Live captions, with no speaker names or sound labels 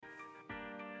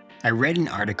I read an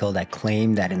article that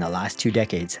claimed that in the last 2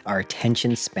 decades, our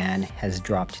attention span has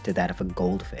dropped to that of a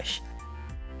goldfish.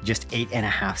 Just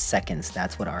 8.5 seconds,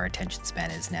 that's what our attention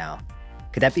span is now.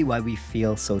 Could that be why we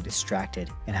feel so distracted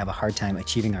and have a hard time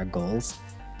achieving our goals?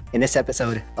 In this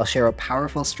episode, I'll share a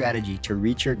powerful strategy to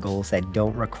reach your goals that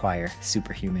don't require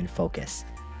superhuman focus.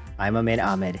 I'm Ahmed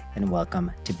Ahmed, and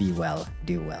welcome to Be Well,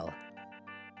 Do Well.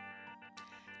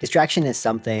 Distraction is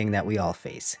something that we all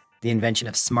face. The invention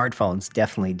of smartphones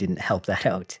definitely didn't help that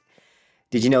out.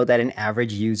 Did you know that an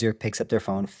average user picks up their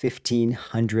phone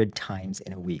 1,500 times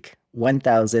in a week?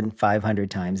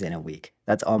 1,500 times in a week.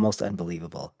 That's almost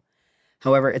unbelievable.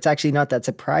 However, it's actually not that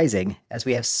surprising as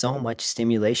we have so much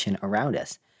stimulation around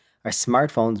us. Our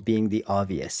smartphones being the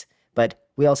obvious, but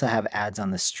we also have ads on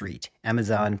the street,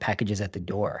 Amazon packages at the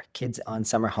door, kids on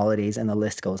summer holidays, and the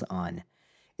list goes on.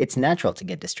 It's natural to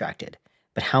get distracted,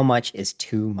 but how much is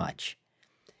too much?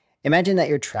 Imagine that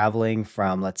you're traveling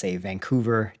from, let's say,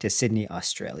 Vancouver to Sydney,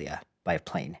 Australia by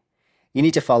plane. You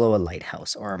need to follow a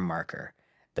lighthouse or a marker.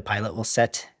 The pilot will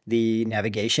set the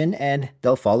navigation and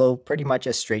they'll follow pretty much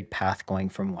a straight path going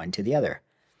from one to the other.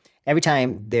 Every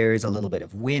time there's a little bit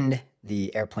of wind,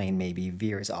 the airplane maybe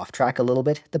veers off track a little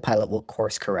bit, the pilot will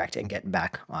course correct and get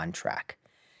back on track.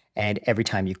 And every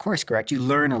time you course correct, you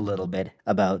learn a little bit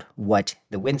about what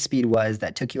the wind speed was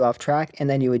that took you off track, and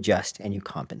then you adjust and you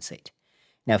compensate.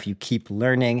 Now, if you keep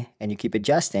learning and you keep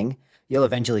adjusting, you'll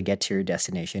eventually get to your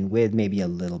destination with maybe a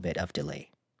little bit of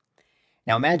delay.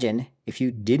 Now, imagine if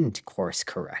you didn't course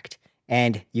correct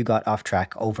and you got off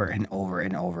track over and over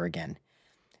and over again.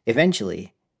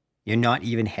 Eventually, you're not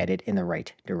even headed in the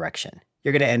right direction.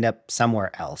 You're going to end up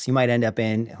somewhere else. You might end up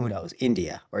in, who knows,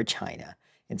 India or China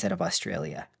instead of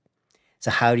Australia. So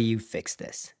how do you fix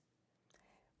this?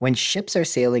 When ships are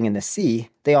sailing in the sea,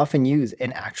 they often use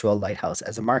an actual lighthouse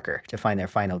as a marker to find their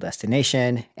final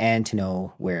destination and to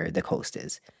know where the coast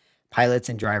is. Pilots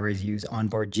and drivers use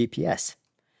onboard GPS.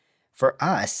 For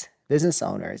us, business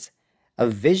owners, a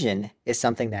vision is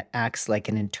something that acts like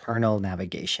an internal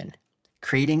navigation.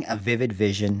 Creating a vivid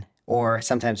vision, or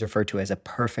sometimes referred to as a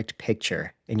perfect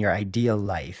picture in your ideal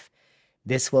life,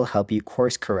 this will help you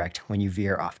course correct when you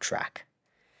veer off track.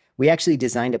 We actually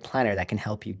designed a planner that can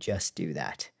help you just do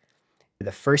that.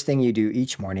 The first thing you do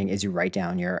each morning is you write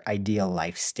down your ideal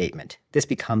life statement. This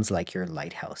becomes like your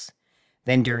lighthouse.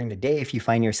 Then during the day, if you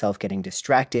find yourself getting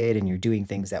distracted and you're doing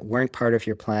things that weren't part of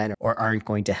your plan or aren't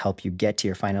going to help you get to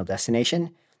your final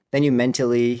destination, then you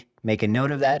mentally make a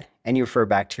note of that and you refer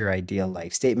back to your ideal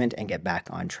life statement and get back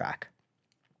on track.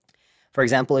 For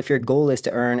example, if your goal is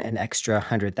to earn an extra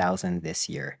 $100,000 this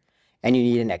year and you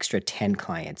need an extra 10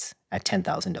 clients at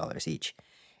 $10,000 each,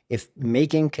 if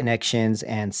making connections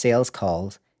and sales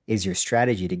calls is your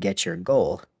strategy to get your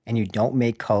goal and you don't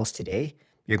make calls today,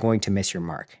 you're going to miss your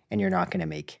mark and you're not going to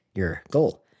make your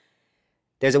goal.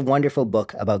 There's a wonderful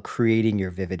book about creating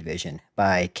your vivid vision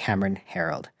by Cameron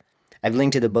Herold. I've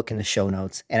linked to the book in the show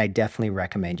notes, and I definitely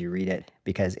recommend you read it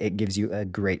because it gives you a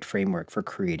great framework for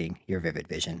creating your vivid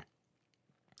vision.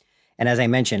 And as I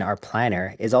mentioned, our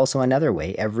planner is also another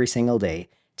way every single day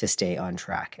to stay on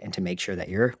track and to make sure that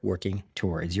you're working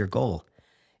towards your goal.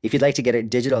 If you'd like to get a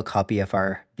digital copy of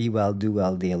our Be Well, Do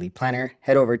Well Daily Planner,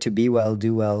 head over to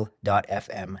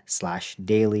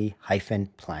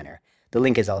bewelldowell.fm/daily-planner. The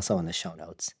link is also in the show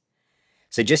notes.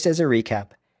 So just as a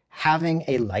recap, having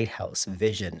a lighthouse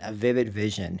vision, a vivid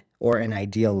vision, or an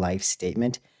ideal life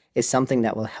statement is something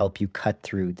that will help you cut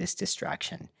through this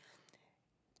distraction.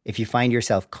 If you find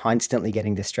yourself constantly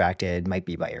getting distracted, might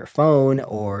be by your phone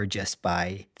or just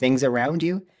by things around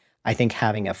you, I think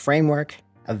having a framework,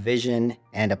 a vision,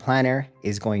 and a planner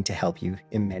is going to help you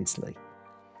immensely.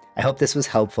 I hope this was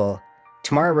helpful.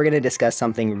 Tomorrow we're going to discuss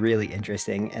something really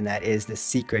interesting, and that is the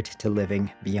secret to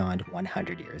living beyond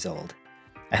 100 years old.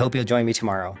 I hope you'll join me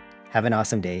tomorrow. Have an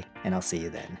awesome day, and I'll see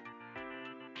you then.